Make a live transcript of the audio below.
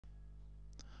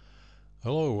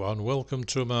Hello and welcome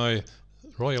to my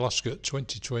Royal Ascot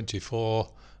 2024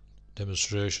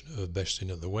 demonstration of besting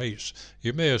at the weights.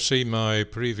 You may have seen my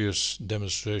previous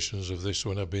demonstrations of this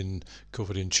when I've been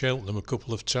covered in Cheltenham a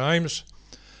couple of times.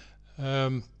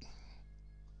 But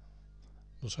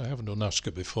I haven't done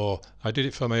Ascot before. I did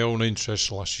it for my own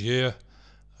interest last year,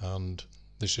 and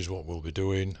this is what we'll be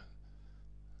doing.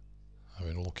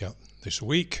 Having a look at this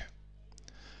week,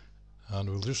 and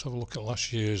we'll just have a look at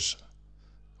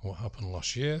what happened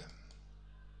last year.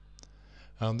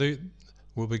 And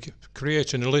we'll be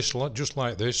creating a list just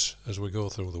like this as we go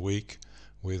through the week,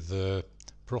 with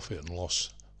profit and loss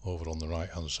over on the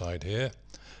right hand side here.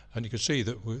 And you can see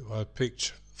that I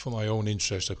picked, for my own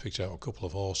interest, I picked out a couple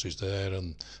of horses there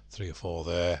and 3 or 4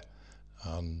 there,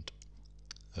 and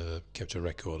kept a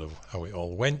record of how it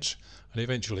all went. And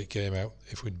eventually it came out,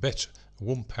 if we'd bet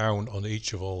 £1 on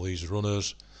each of all these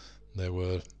runners, there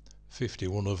were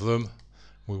 51 of them,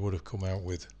 we would have come out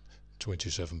with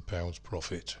 £27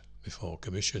 profit before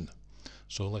commission.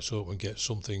 So let's hope we get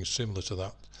something similar to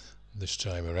that this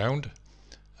time around.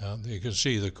 And you can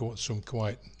see there are some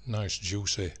quite nice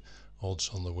juicy odds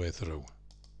on the way through,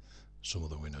 some of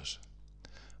the winners.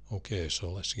 Okay, so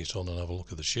let's get on and have a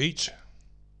look at the sheet.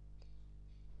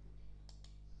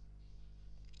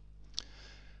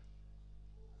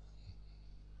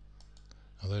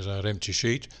 And there's our empty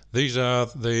sheet. These are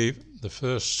the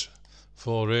first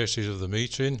 4 races of the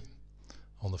meeting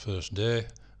on the first day,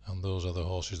 and those are the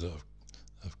horses that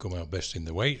have come out best in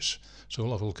the weights. So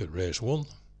we'll have a look at race 1.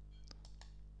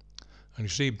 And you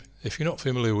see, if you're not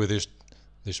familiar with this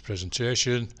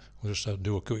presentation, we'll just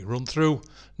do a quick run through.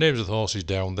 Names of the horses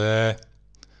down there.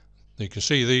 You can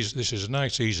see this is a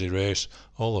nice easy race.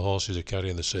 All the horses are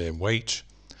carrying the same weight.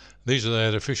 These are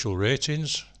their official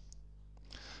ratings.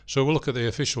 So we'll look at the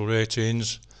official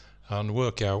ratings and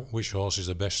work out which horses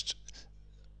are best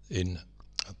in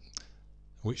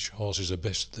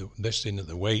at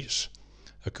the weights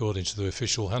according to the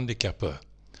official handicapper.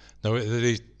 Now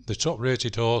the top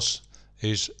rated horse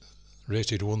is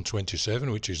rated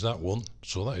 127, which is that one,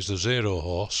 so that is the 0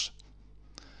 horse,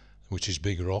 which is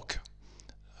Big Rock.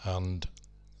 And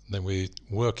then we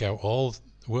work out and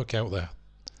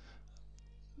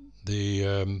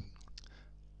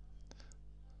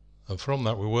from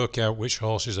that we work out which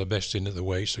horses are best in at the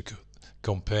weights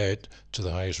compared to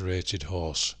the highest rated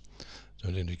horse.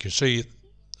 And then you can see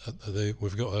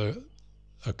we've got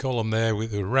a column there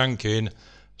with the ranking,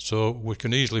 so we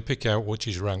can easily pick out which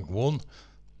is rank 1,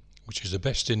 which is the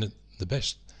best.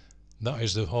 That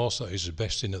is the horse that is the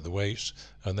best in at the weights,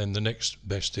 and then the next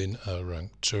best in are rank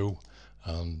 2,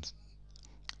 and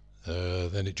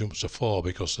then it jumps to 4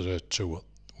 because there are 2.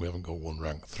 We haven't got one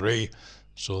rank 3,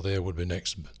 so there would be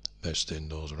next best in,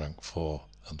 those rank 4,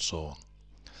 and so on.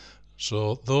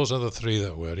 So those are the 3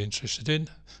 that we're interested in,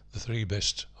 the 3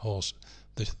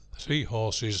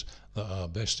 horses that are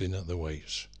best in at the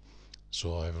weights.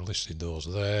 So I've listed those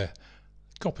there,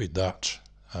 copied that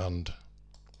and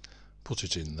put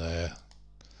it in there,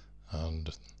 and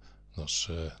that's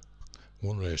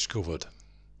one race covered.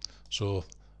 So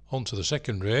on to the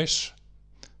second race,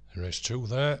 race 2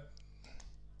 there,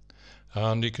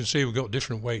 and you can see we've got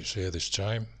different weights here this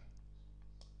time,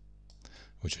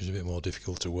 which is a bit more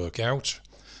difficult to work out.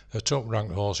 The top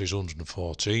ranked horse is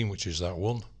 114, which is that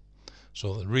one.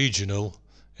 So the regional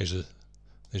is the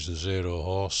 0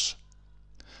 horse.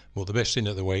 But the best in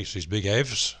at the weights is Big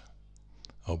Evs,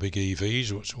 or Big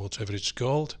EVs, whatever it's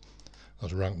called.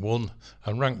 That's rank 1.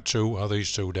 And rank 2 are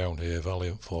these 2 down here,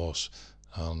 Valiant Force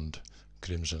and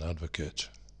Crimson Advocate.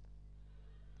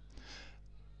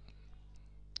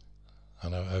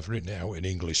 And I've written it out in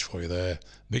English for you there.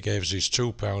 Big Evs is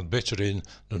 £2 better in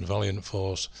than Valiant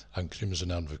Force and Crimson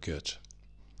Advocate.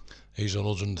 He's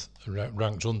ranked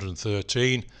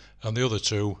 113, and the other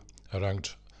 2 are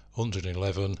ranked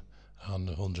 111 and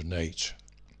 108.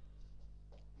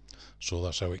 So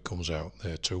that's how it comes out.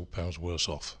 They're £2 worse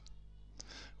off,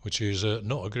 which is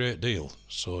not a great deal,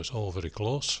 so it's all very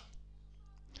close.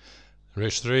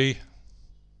 Race 3.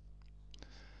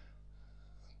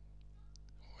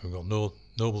 We've got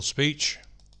Noble Speech.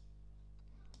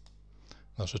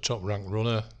 That's a top ranked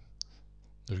runner.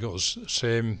 They've got the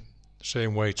same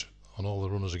weight on all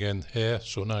the runners again here,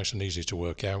 so nice and easy to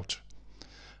work out.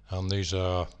 And these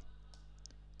are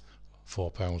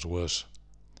 £4 worse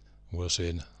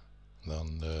in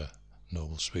than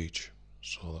Noble Speech.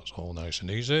 So that's all nice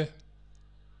and easy.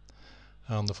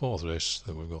 And the 4th race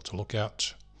that we've got to look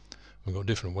at, we've got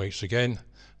different weights again.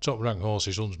 Top ranked horse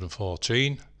is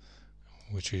 114,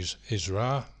 which is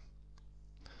Isra,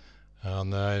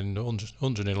 and then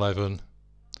 111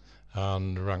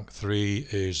 and rank 3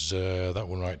 is that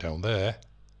one right down there,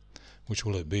 which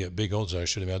will it be at big odds, I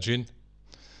should imagine.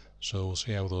 So we'll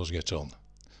see how those get on.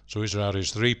 So Israel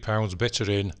is £3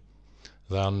 better in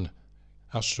than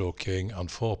Astro King and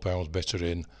 £4 better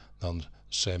in than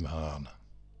Semhan.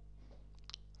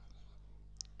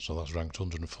 So that's ranked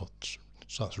 140.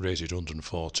 So that's rated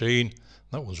 114.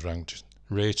 That was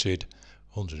rated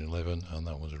 111, and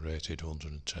that was rated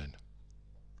 110.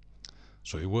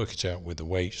 So you work it out with the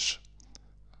weights.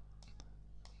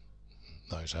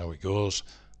 That is how it goes.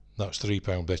 That's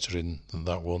 £3 better in than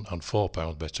that one, and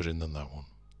 £4 better in than that one.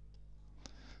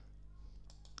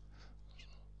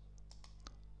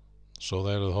 So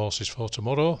there are the horses for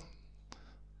tomorrow,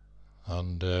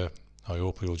 and I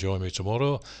hope you'll join me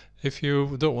tomorrow. If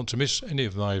you don't want to miss any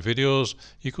of my videos,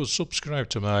 you could subscribe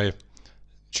to my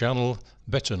channel,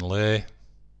 Bet and Lay,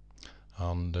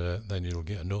 and then you'll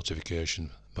get a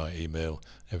notification by email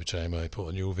every time I put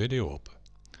a new video up.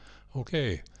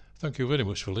 Okay, thank you very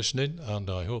much for listening, and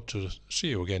I hope to see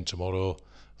you again tomorrow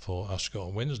for Ascot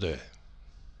on Wednesday.